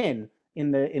tune in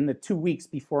the 2 weeks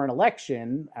before an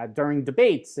election during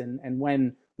debates and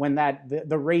when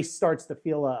the race starts to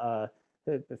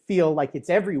feel like it's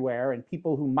everywhere, and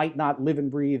people who might not live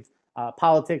and breathe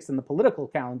politics and the political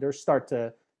calendar start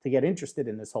to get interested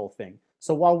in this whole thing.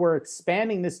 So while we're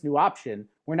expanding this new option,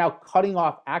 we're now cutting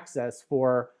off access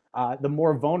for the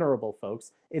more vulnerable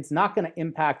folks. It's not going to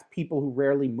impact people who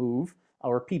rarely move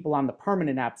or people on the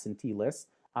permanent absentee list.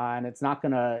 And it's not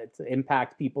going to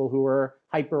impact people who are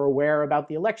hyper aware about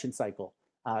the election cycle.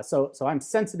 So I'm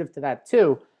sensitive to that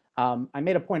too. I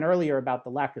made a point earlier about the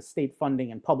lack of state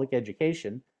funding and public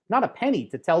education. Not a penny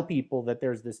to tell people that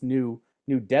there's this new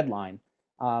deadline.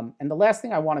 And the last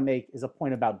thing I want to make is a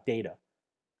point about data.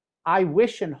 I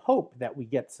wish and hope that we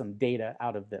get some data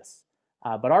out of this.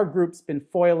 But our group's been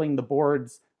foiling the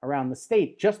boards around the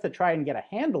state just to try and get a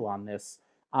handle on this.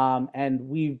 And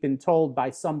we've been told by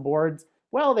some boards,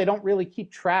 well, they don't really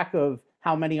keep track of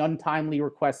how many untimely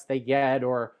requests they get,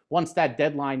 or once that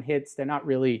deadline hits, they're not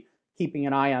really keeping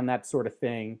an eye on that sort of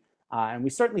thing. And we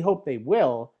certainly hope they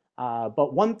will.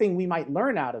 But one thing we might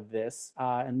learn out of this,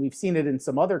 and we've seen it in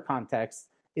some other contexts,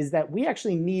 is that we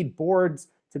actually need boards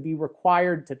to be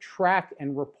required to track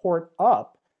and report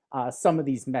up some of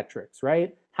these metrics,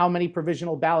 right? How many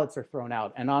provisional ballots are thrown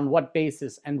out and on what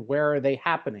basis and where are they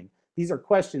happening? These are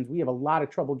questions we have a lot of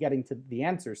trouble getting to the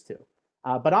answers to.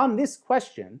 But on this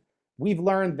question, we've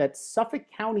learned that Suffolk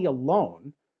County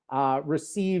alone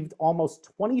received almost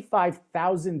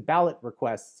 25,000 ballot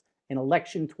requests in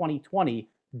election 2020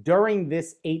 during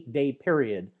this 8-day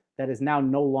period that is now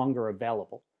no longer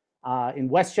available. In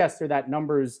Westchester, that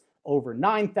number's over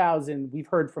 9,000. We've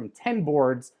heard from 10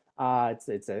 boards.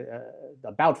 It's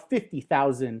about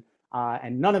 50,000,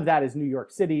 and none of that is New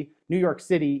York City. New York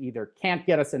City either can't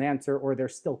get us an answer or they're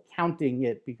still counting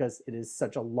it because it is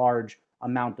such a large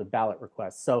amount of ballot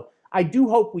requests. So I do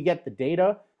hope we get the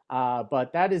data,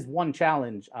 but that is one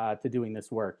challenge to doing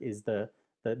this work, is the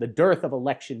dearth of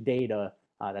election data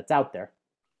that's out there.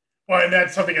 Well, and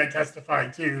that's something I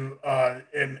testified to,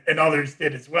 and others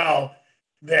did as well,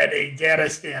 that a data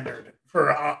standard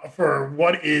for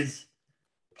what is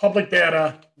public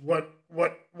data,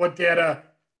 what data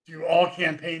do all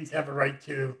campaigns have a right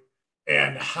to,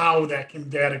 and how that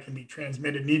data can be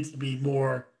transmitted needs to be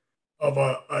more of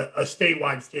a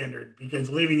statewide standard, because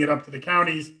leaving it up to the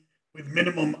counties with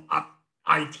minimum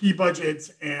IT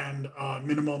budgets and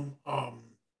minimum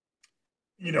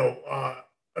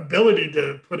ability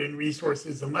to put in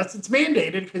resources, unless it's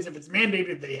mandated, because if it's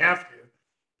mandated they have to,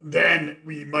 then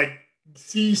we might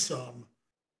see some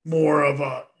more of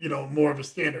a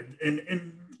standard,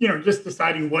 and just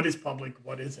deciding what is public,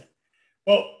 what isn't.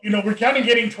 Well, we're kind of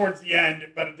getting towards the end,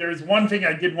 but there's one thing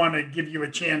I did want to give you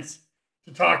a chance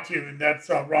to talk to, and that's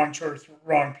wrong choice,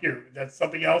 wrong pew. That's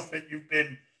something else that you've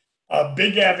been a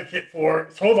big advocate for.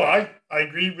 So have I. I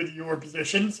agree with your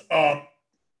positions. But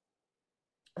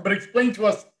explain to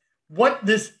us what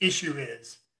this issue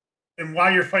is and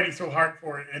why you're fighting so hard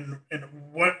for it, and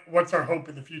what's our hope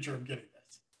in the future of getting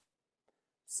this.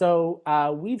 So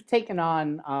we've taken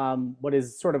on what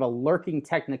is sort of a lurking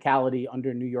technicality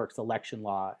under New York's election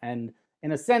law. And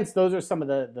in a sense, those are some of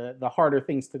the harder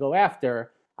things to go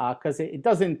after, because it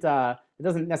doesn't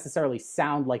necessarily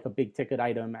sound like a big ticket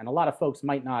item, and a lot of folks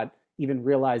might not even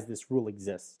realize this rule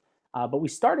exists. But we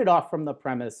started off from the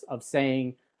premise of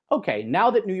saying, okay, now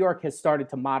that New York has started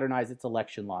to modernize its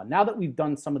election law, now that we've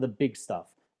done some of the big stuff,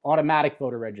 automatic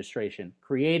voter registration,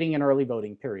 creating an early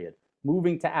voting period,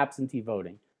 moving to absentee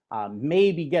voting,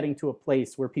 maybe getting to a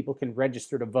place where people can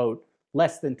register to vote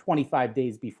less than 25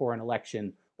 days before an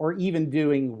election, or even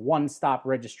doing one-stop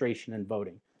registration and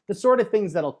voting. The sort of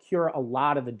things that'll cure a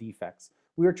lot of the defects.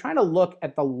 We were trying to look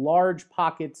at the large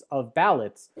pockets of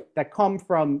ballots that come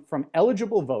from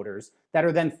eligible voters that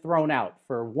are then thrown out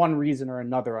for one reason or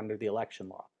another under the election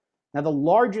law. Now, the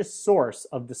largest source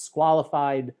of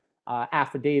disqualified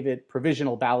affidavit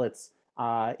provisional ballots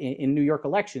in New York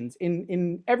elections,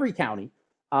 in every county,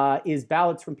 is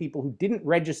ballots from people who didn't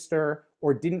register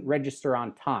or didn't register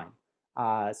on time.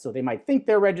 So they might think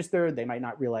they're registered, they might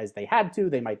not realize they had to,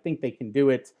 they might think they can do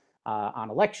it on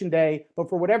election day, but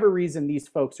for whatever reason, these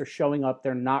folks are showing up,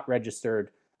 they're not registered.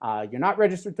 You're not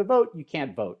registered to vote, you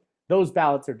can't vote. Those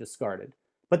ballots are discarded.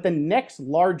 But the next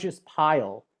largest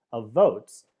pile of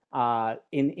votes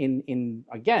in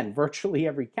again, virtually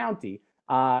every county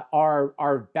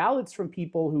are ballots from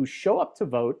people who show up to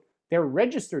vote. They're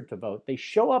registered to vote. They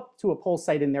show up to a poll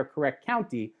site in their correct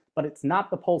county, but it's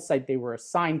not the poll site they were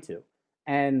assigned to.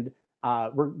 And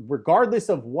regardless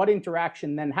of what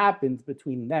interaction then happens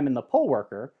between them and the poll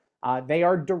worker, they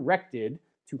are directed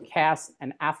to cast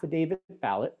an affidavit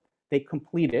ballot. They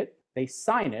complete it, they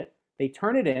sign it, they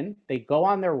turn it in, they go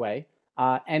on their way.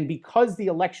 And because the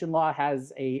election law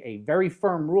has a very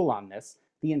firm rule on this,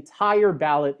 the entire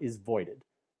ballot is voided,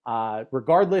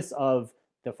 regardless of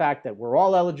the fact that we're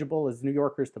all eligible as New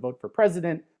Yorkers to vote for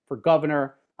president, for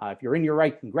governor. If you're in your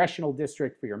right congressional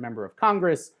district, for your member of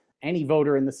Congress, any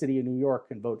voter in the city of New York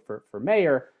can vote for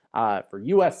mayor, for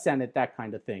US Senate, that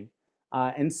kind of thing.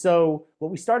 And so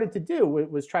what we started to do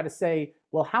was try to say,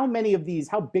 well, how many of these,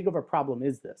 how big of a problem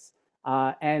is this?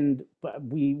 And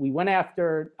we went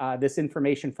after this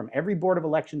information from every board of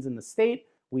elections in the state.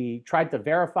 We tried to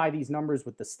verify these numbers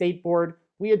with the state board.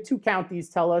 We had 2 counties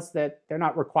tell us that they're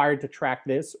not required to track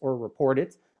this or report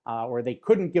it, or they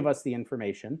couldn't give us the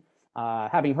information.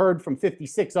 Having heard from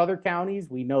 56 other counties,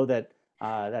 we know that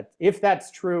if that's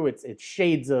true, it's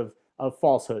shades of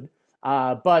falsehood.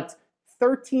 But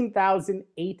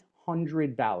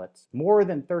 13,800 ballots, more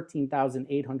than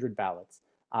 13,800 ballots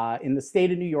in the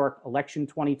state of New York, election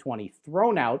 2020,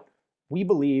 thrown out, we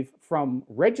believe, from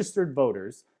registered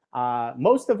voters,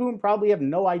 most of whom probably have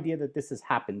no idea that this has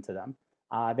happened to them.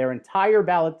 Their entire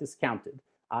ballot discounted.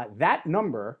 That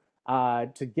number,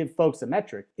 to give folks a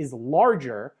metric, is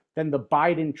larger than the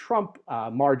Biden-Trump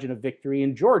margin of victory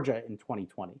in Georgia in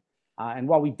 2020. And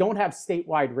while we don't have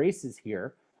statewide races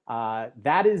here,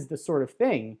 that is the sort of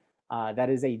thing that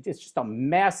is it's just a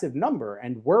massive number.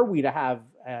 And were we to have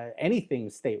anything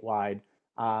statewide,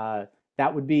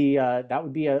 that would be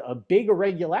a big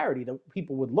irregularity that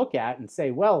people would look at and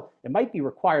say, well, it might be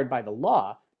required by the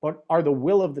law, but are the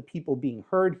will of the people being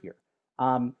heard here?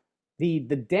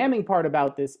 The damning part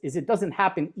about this is it doesn't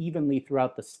happen evenly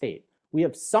throughout the state. We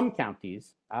have some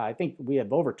counties, I think we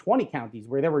have over 20 counties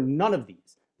where there were none of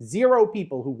these. 0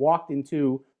 people who walked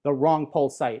into the wrong poll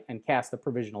site and cast a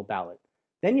provisional ballot.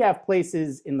 Then you have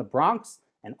places in the Bronx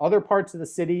and other parts of the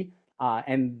city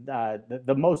and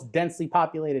the most densely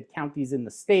populated counties in the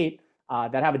state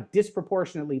that have a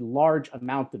disproportionately large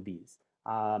amount of these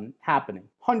happening.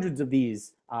 Hundreds of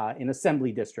these in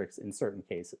assembly districts in certain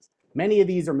cases. Many of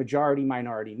these are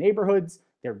majority-minority neighborhoods.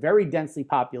 They're very densely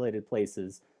populated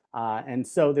places. And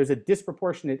so there's a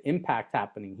disproportionate impact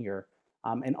happening here.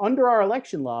 And under our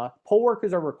election law, poll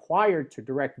workers are required to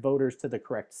direct voters to the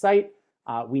correct site.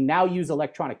 We now use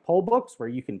electronic poll books where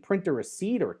you can print a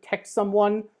receipt or text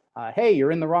someone, hey,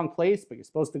 you're in the wrong place, but you're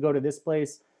supposed to go to this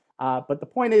place. But the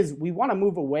point is, we want to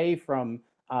move away from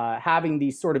having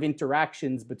these sort of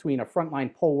interactions between a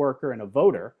frontline poll worker and a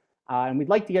voter. And we'd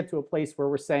like to get to a place where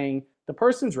we're saying the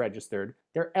person's registered,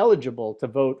 they're eligible to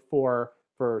vote for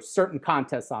certain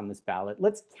contests on this ballot.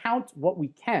 Let's count what we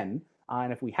can.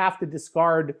 And if we have to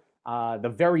discard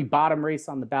the very bottom race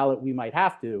on the ballot, we might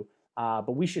have to.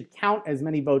 But we should count as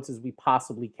many votes as we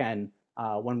possibly can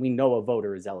when we know a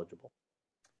voter is eligible.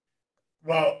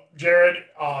 Well, Jarret,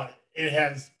 it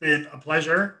has been a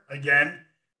pleasure, again,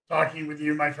 talking with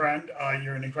you, my friend.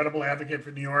 You're an incredible advocate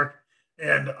for New York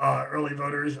and early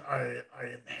voters. I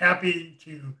am happy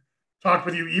to talk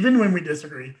with you, even when we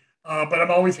disagree. But I'm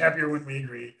always happier when we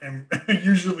agree, and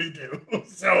usually do.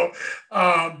 So,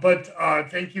 but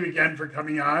thank you again for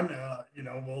coming on.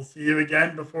 We'll see you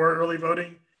again before early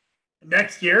voting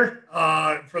next year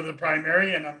for the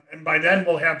primary, and by then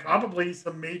we'll have probably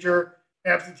some major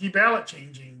absentee ballot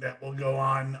changing that will go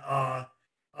on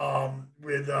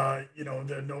with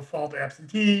the no-fault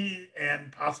absentee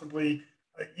and possibly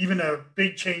even a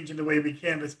big change in the way we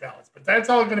canvass ballots. But that's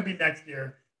all going to be next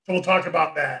year, so we'll talk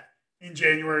about that in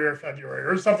January or February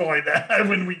or something like that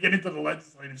when we get into the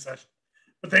legislative session.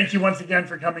 But thank you once again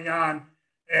for coming on.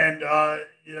 And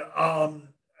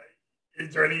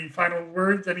is there any final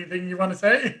words, anything you want to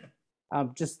say?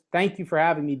 Just thank you for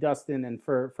having me, Dustin, and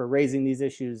for raising these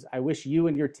issues. I wish you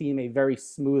and your team a very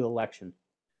smooth election.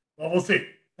 Well, we'll see.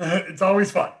 It's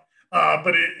always fun.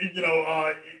 But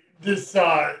this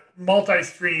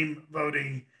multi-stream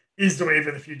voting is the wave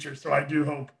of the future. So I do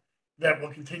hope that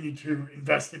we'll continue to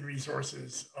invest in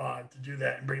resources to do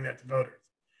that and bring that to voters.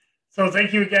 So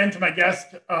thank you again to my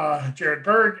guest, Jarret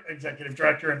Berg, Executive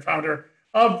Director and founder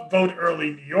of Vote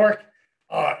Early New York.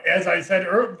 As I said,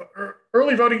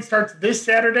 early voting starts this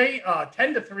Saturday,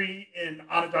 10 to 3 in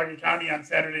Onondaga County on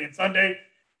Saturday and Sunday,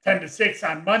 10 to 6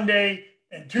 on Monday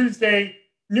and Tuesday,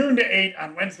 noon to 8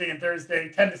 on Wednesday and Thursday,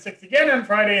 10 to 6 again on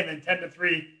Friday, and then 10 to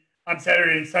 3 on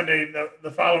Saturday and Sunday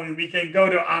the following weekend. Go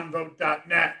to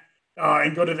onvote.net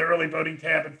and go to the early voting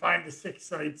tab and find the 6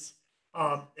 sites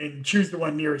and choose the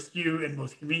one nearest you and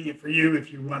most convenient for you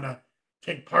if you want to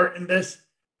take part in this.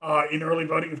 In early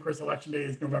voting, of course, election day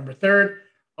is November 3rd.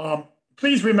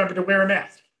 Please remember to wear a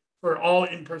mask for all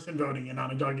in-person voting in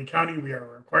Onondaga County. We are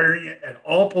requiring it at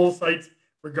all poll sites,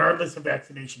 regardless of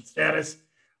vaccination status.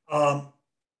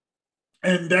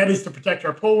 And that is to protect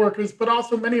our poll workers, but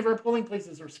also many of our polling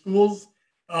places are schools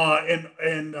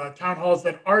and town halls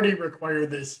that already require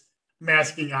this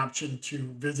masking option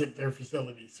to visit their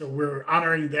facilities. So we're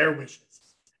honoring their wishes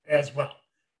as well.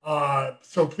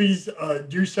 So please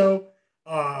do so.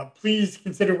 Please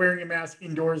consider wearing a mask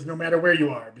indoors, no matter where you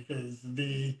are, because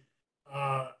the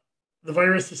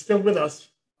virus is still with us.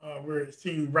 We're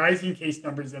seeing rising case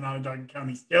numbers in Onondaga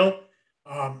County still,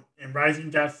 and rising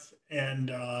deaths.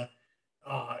 And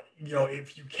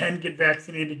if you can get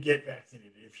vaccinated, get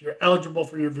vaccinated. If you're eligible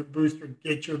for your booster,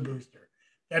 get your booster.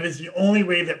 That is the only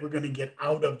way that we're going to get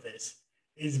out of this,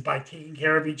 is by taking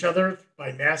care of each other,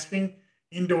 by masking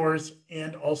indoors,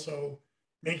 and also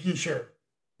making sure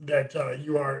that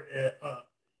you are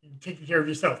taking care of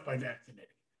yourself by vaccinating.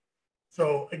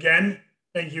 So again,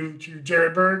 thank you to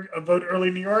Jarret Berg of Vote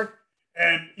Early New York,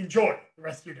 and enjoy the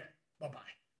rest of your day.